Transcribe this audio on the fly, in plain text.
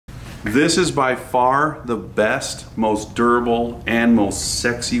This is by far the best, most durable, and most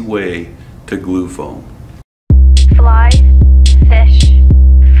sexy way to glue foam. Fly, fish,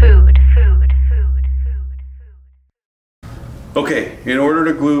 food. Okay, in order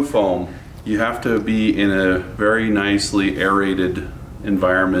to glue foam, you have to be in a very nicely aerated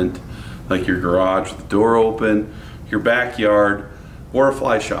environment, like your garage with the door open, your backyard, or a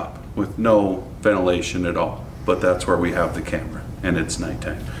fly shop with no ventilation at all. But that's where we have the camera, and it's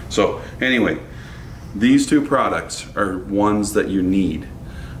nighttime. So anyway, these two products are ones that you need.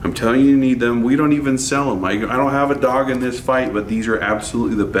 I'm telling you, you need them. We don't even sell them. I don't have a dog in this fight, but these are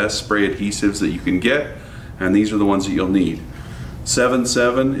absolutely the best spray adhesives that you can get, and these are the ones that you'll need.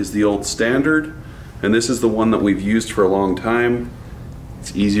 7.7 is the old standard, and this is the one that we've used for a long time.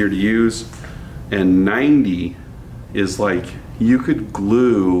 It's easier to use. And 90 is like, you could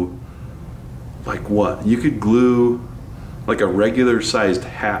glue, like what? You could glue like a regular sized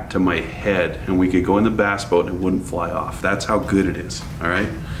hat to my head, and we could go in the bass boat and it wouldn't fly off. That's how good it is, all right?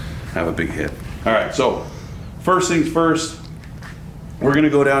 Have a big hit. All right, so first things first, we're gonna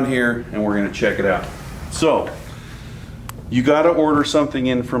go down here and we're gonna check it out. So, you gotta order something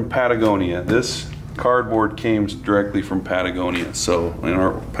in from Patagonia. This cardboard came directly from Patagonia. So in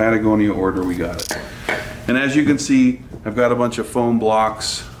our Patagonia order, we got it. And as you can see, I've got a bunch of foam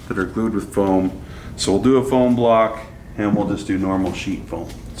blocks that are glued with foam. So we'll do a foam block and we'll just do normal sheet foam.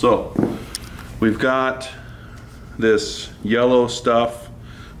 So we've got this yellow stuff.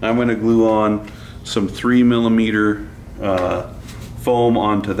 I'm gonna glue on some 3mm foam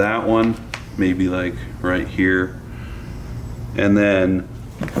onto that one, maybe like right here. And then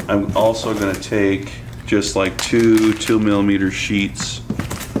I'm also going to take just like two 2mm sheets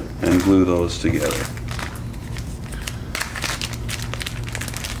and glue those together.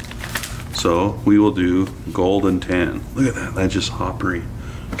 So we will do gold and tan. Look at that, that's just hoppery.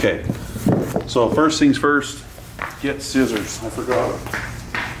 Okay, so first things first, get scissors. I forgot them.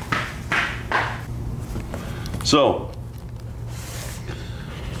 So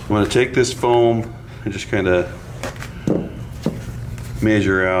I'm going to take this foam and just kind of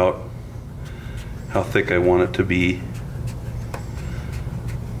measure out how thick I want it to be.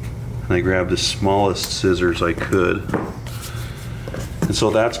 And I grab the smallest scissors I could. And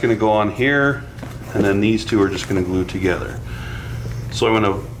so that's gonna go on here, and then these two are just gonna glue together. So I'm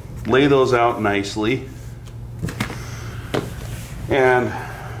gonna lay those out nicely. And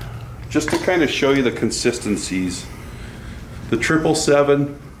just to kind of show you the consistencies, the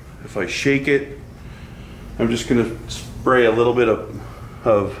 777, if I shake it, I'm just gonna spray a little bit of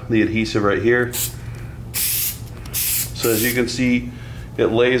the adhesive right here. So as you can see,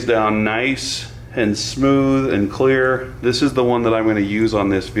 it lays down nice and smooth and clear. This is the one that I'm going to use on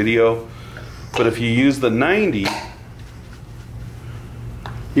this video. But if you use the 90,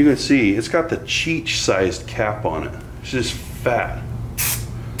 you can see it's got the Cheech sized cap on it. It's just fat.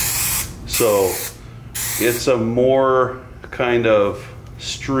 So it's a more kind of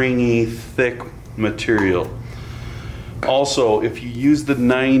stringy, thick material. Also, if you use the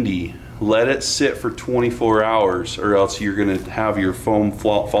 90, let it sit for 24 hours or else you're going to have your foam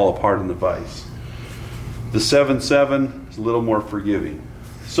fall apart in the vise. The 7.7 is a little more forgiving.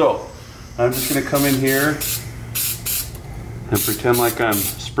 So, I'm just going to come in here and pretend like I'm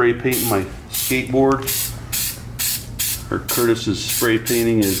spray painting my skateboard, or Curtis's spray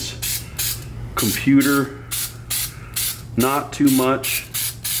painting his computer. Not too much,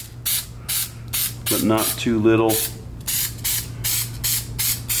 but not too little.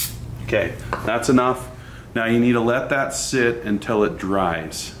 Okay, that's enough. Now you need to let that sit until it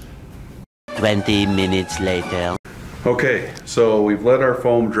dries. 20 minutes later. Okay, so we've let our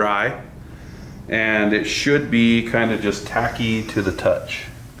foam dry, and it should be kind of just tacky to the touch.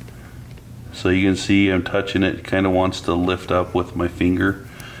 So you can see I'm touching it, kind of wants to lift up with my finger,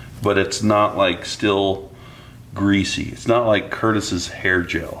 but it's not like still greasy. It's not like Curtis's hair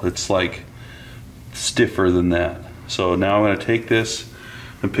gel. It's like stiffer than that. So now I'm going to take this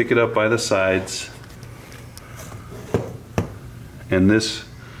and pick it up by the sides, and this,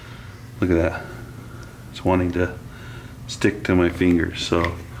 look at that, it's wanting to stick to my fingers.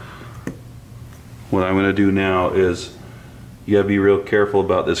 So what I'm going to do now is, you gotta be real careful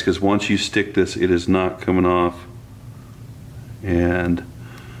about this, because once you stick this, it is not coming off. And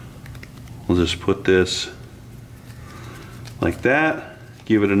we'll just put this like that,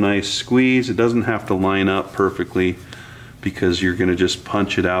 give it a nice squeeze. It doesn't have to line up perfectly, because you're gonna just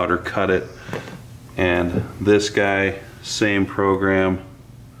punch it out or cut it. And this guy, same program.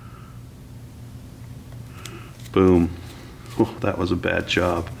 Boom. Oh, that was a bad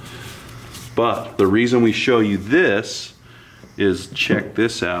job. But the reason we show you this is, check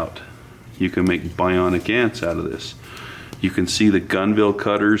this out. you can make bionic ants out of this. You can see the gunville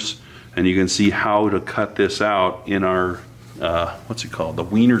cutters, and you can see how to cut this out in our, what's it called? The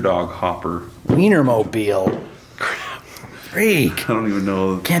Wiener Dog hopper. Wienermobile. Freak. I don't even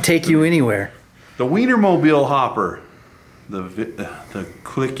know. Can't take you anywhere. The Wienermobile hopper. The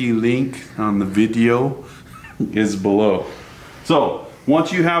clicky link on the video is below. So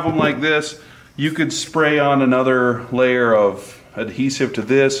once you have them like this, you could spray on another layer of adhesive to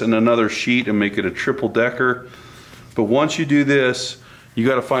this and another sheet and make it a triple decker. But once you do this, you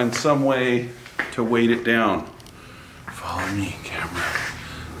got to find some way to weight it down. Follow me, camera.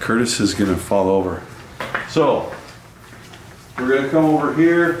 Curtis is gonna fall over. So we're gonna come over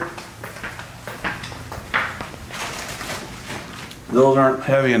here. Those aren't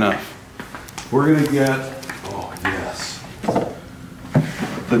heavy enough. We're gonna get, oh yes,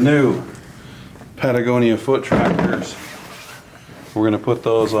 the new Patagonia foot tractors. We're gonna put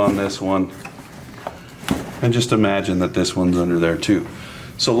those on this one. And just imagine that this one's under there too.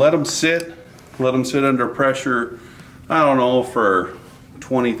 So let them sit under pressure, I don't know, for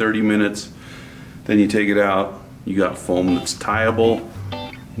 20, 30 minutes. Then you take it out, you got foam that's tieable,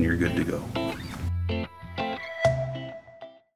 and you're good to go.